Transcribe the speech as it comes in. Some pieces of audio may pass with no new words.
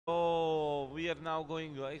we are now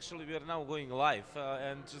going. Actually, we are now going live,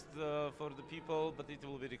 and just for the people, but it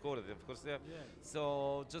will be recorded, of course. Yeah. Yeah.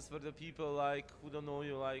 So just for the people like who don't know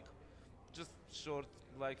you, like just short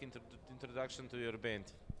like introduction to your band.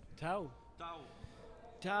 Tau. Tau.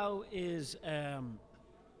 Tau is a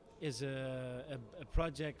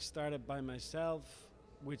project started by myself,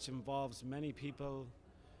 which involves many people.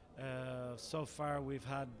 So far, we've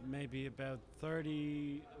had maybe about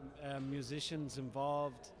 30 musicians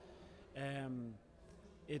involved.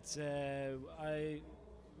 It's the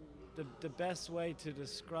best way to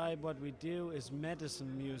describe what we do is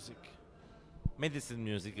medicine music. Medicine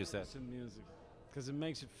music, you said. Medicine music, because it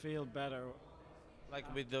makes you feel better. Like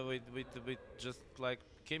with just like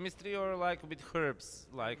chemistry or like with herbs,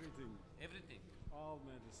 like Everything, everything. all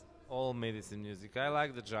medicine. All medicine music. I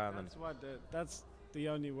like the genre. That's the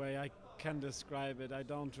only way I can describe it. I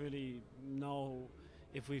don't really know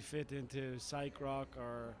if we fit into psych rock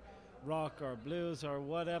or blues or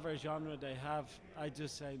whatever genre they have. I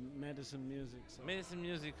just say medicine music. So. Medicine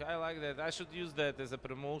music, I like that. I should use that as a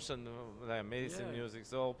promotion, medicine Yeah. music.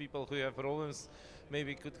 So people who have problems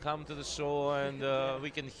maybe could come to the show and we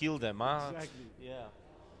can heal them, huh? Exactly. Yeah.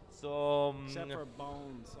 So Except for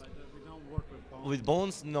bones, we don't work with bones. with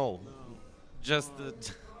bones, no. No. Just No.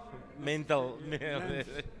 mental.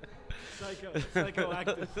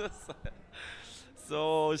 Psychoactive.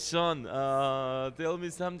 So Sean, tell me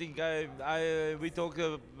something. We talked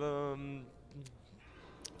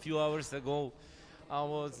few hours ago.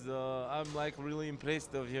 I'm like really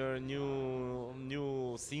impressed of your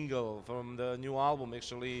new single from the new album.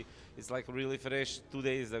 Actually, it's like really fresh. 2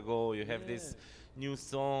 days ago, you have this new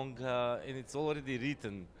song, and it's already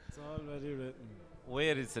written. It's already written.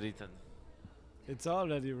 Where it's written? It's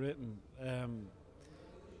already written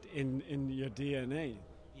in your DNA.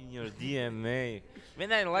 In your DNA.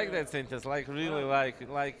 Man, I like that sentence. Like really, like.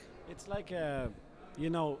 It's like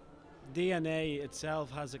DNA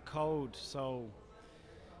itself has a code, so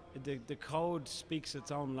the code speaks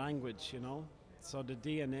its own language. So the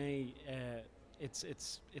DNA,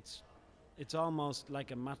 it's almost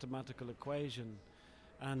like a mathematical equation.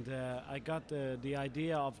 And I got the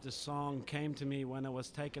idea of the song came to me when I was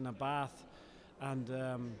taking a bath, and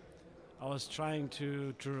I was trying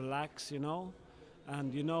to relax,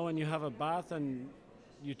 And when you have a bath and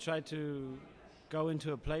you try to go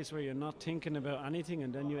into a place where you're not thinking about anything,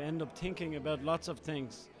 and then you end up thinking about lots of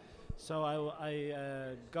things. So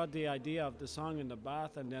I got the idea of the song in the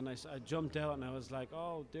bath, and then I jumped out and I was like,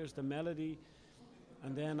 oh, there's the melody.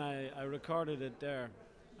 And then I recorded it there,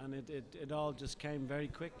 and it all just came very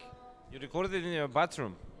quick. You recorded it in your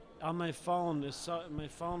bathroom? On my phone, my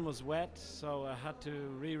phone was wet, so I had to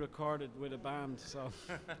re-record it with a band. So.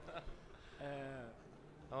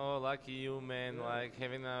 Oh, lucky you, man! Yeah. Like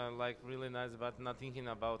having a really nice, but not thinking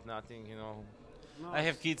about nothing. No, I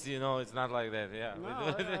have kids, it's not like that. Yeah.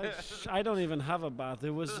 No, I don't even have a bath.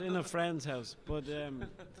 It was in a friend's house, but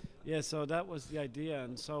yeah. So that was the idea,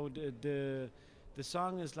 and so the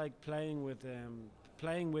song is like playing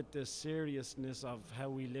with the seriousness of how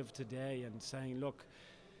we live today, and saying, look,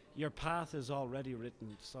 your path is already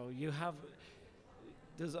written. So you have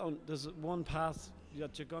there's one path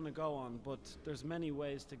that you're going to go on, but there's many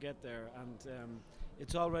ways to get there, and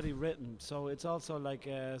it's already written. So it's also like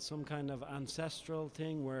some kind of ancestral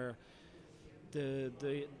thing where the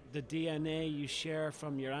DNA you share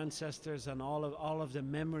from your ancestors and all of the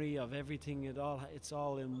memory of everything, it's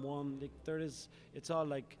all in one. It's all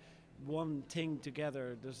like one thing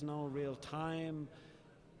together. There's no real time.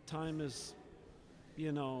 Time is,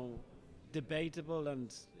 debatable,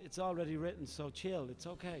 and it's already written. So chill. It's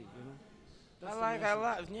okay. That's I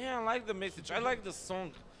like the message. I like the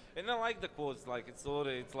song, and I like the quotes. Like it's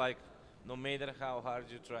like, no matter how hard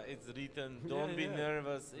you try, it's written. Don't be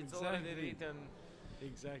nervous. It's already written.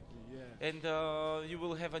 Exactly. Yeah. And you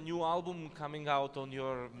will have a new album coming out on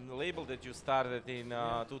your label that you started in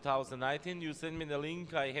 2019. You send me the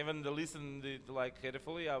link. I haven't listened it like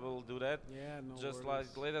carefully. I will do that. Yeah. No Just worries.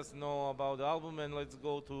 like let us know about the album and let's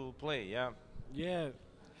go to play. Yeah. Yeah.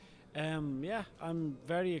 I'm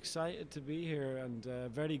very excited to be here, and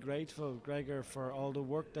very grateful, Gregor, for all the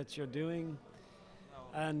work that you're doing.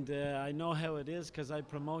 And I know how it is because I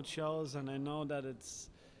promote shows, and I know that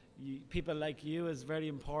people like you is very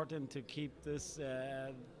important to keep this,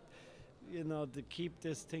 to keep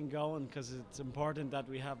this thing going, because it's important that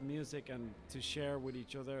we have music and to share with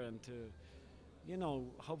each other, and to,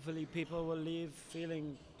 hopefully people will leave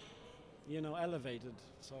feeling, elevated.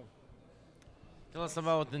 So. Tell us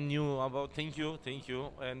about thank you,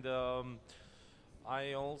 and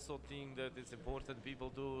I also think that it's important people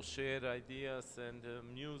do share ideas and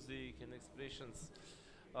music and expressions.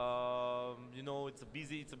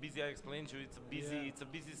 it's a busy. I explained to you, Yeah. it's a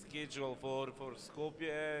busy schedule for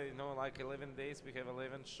Skopje. You know, like 11 days. We have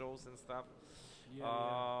 11 shows and stuff.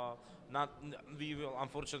 Yeah, We will,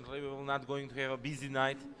 unfortunately, we will not going to have a busy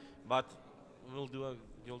night, but you'll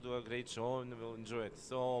do a great show and we'll enjoy it.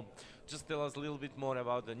 So, just tell us a little bit more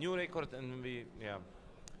about the new record and yeah.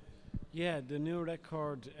 yeah. The new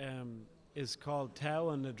record is called Tau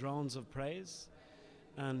and the Drones of Praise,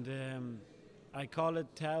 and I call it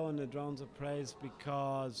Tau and the Drones of Praise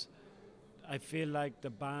because I feel like the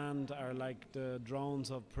band are like the drones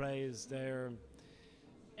of praise.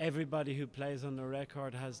 Everybody who plays on the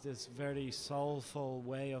record has this very soulful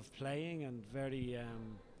way of playing, and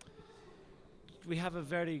we have a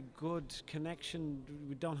very good connection.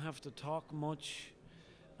 We don't have to talk much,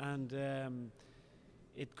 and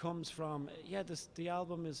it comes from the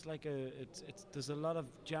album is like it's there's a lot of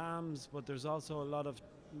jams, but there's also a lot of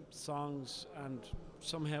songs, and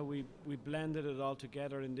somehow we blended it all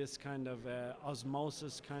together in this kind of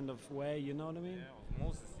osmosis kind of way. You know what I mean? Yeah,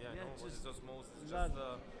 osmosis. Yeah, Yeah, no, just it's osmosis. that-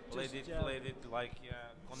 Let it like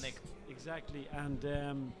connect. Exactly, and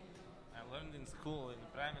I learned in school, in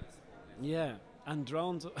primary school. yeah, and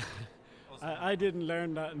drones. I didn't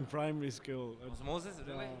learn that in primary school. Osmosis,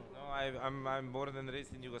 really? No, I'm born and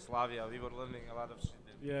raised in Yugoslavia. We were learning a lot of shit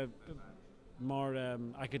there. Yeah, more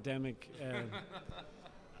academic.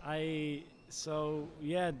 The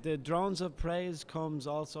Drones of Praise comes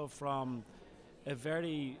also from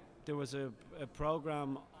there was a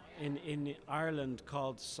program in Ireland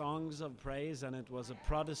called Songs of Praise, and it was a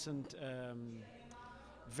Protestant,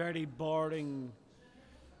 very boring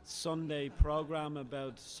Sunday program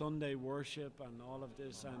about Sunday worship and all of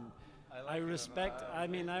this. And I respect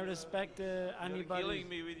anybody. You're killing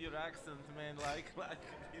me with your accent, man. Like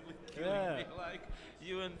really killing me. Like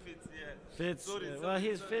you and Fitz, yeah. Fitz,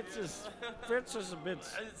 Fitz is a bit.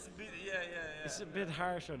 It's a bit, yeah. It's a bit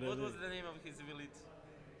harsher. What was the name of his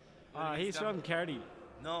village? He's from Kerry.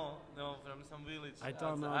 No, from some village. I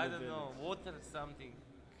don't know. I don't know. Water something.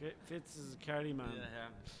 Fitz is a Kerry man. Yeah.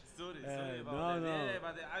 Sorry about that. No. Yeah,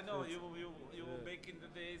 but I know you were back in the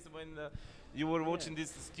days when you were watching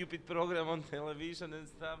this stupid program on television and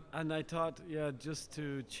stuff. And I thought, just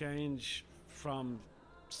to change from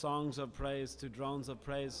Songs of Praise to Drones of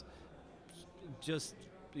Praise, just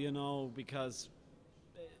because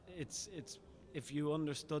it's if you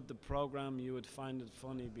understood the program, you would find it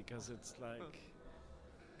funny because it's like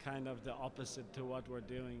kind of the opposite to what we're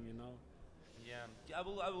doing, Yeah, I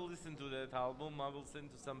will listen to that album. I will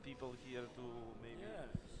send to some people here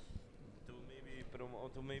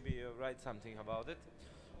to maybe write something about it.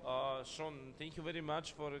 Sean, thank you very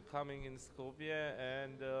much for coming in Skopje,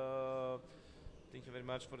 and thank you very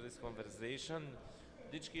much for this conversation.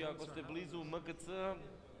 Dečki, ako ste blizu МКЦ,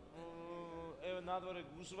 evo nadvore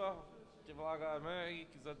gužva, ќе влагаме и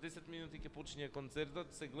за 10 минути ќе почне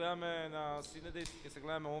концертот. Се гледаме на CINEDAYS, ќе се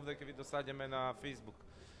гледаме овде, ќе ви досаѓаме на Facebook.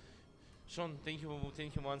 Sean, thank you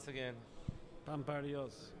once again.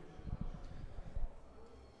 Pamparios.